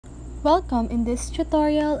Welcome. In this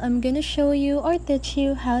tutorial, I'm gonna show you or teach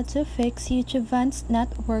you how to fix YouTube Vanced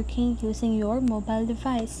not working using your mobile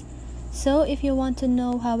device. So if you want to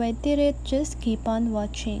know how I did it, just keep on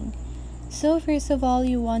watching. So first of all,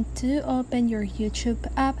 you want to open your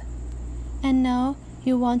YouTube app, and now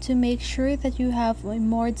you want to make sure that you have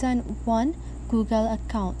more than one Google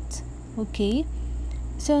account. Okay,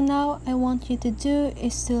 so now I want you to do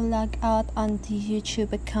is to log out on the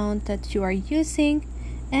YouTube account that you are using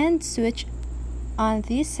and switch on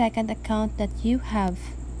the second account that you have.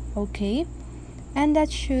 Okay, and that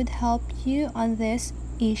should help you on this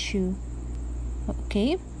issue.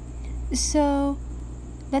 Okay, so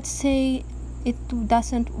let's say it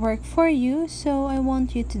doesn't work for you, so I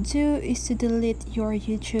want you to do is to delete your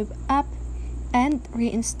YouTube app and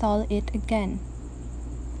reinstall it again.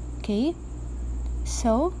 Okay,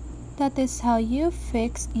 so that is how you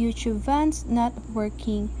fix YouTube Vanced not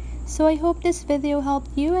working. So I hope this video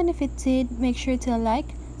helped you, and if it did, make sure to like,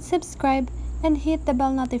 subscribe, and hit the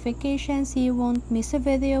bell notification so you won't miss a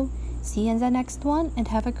video. See you in the next one, and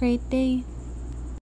have a great day.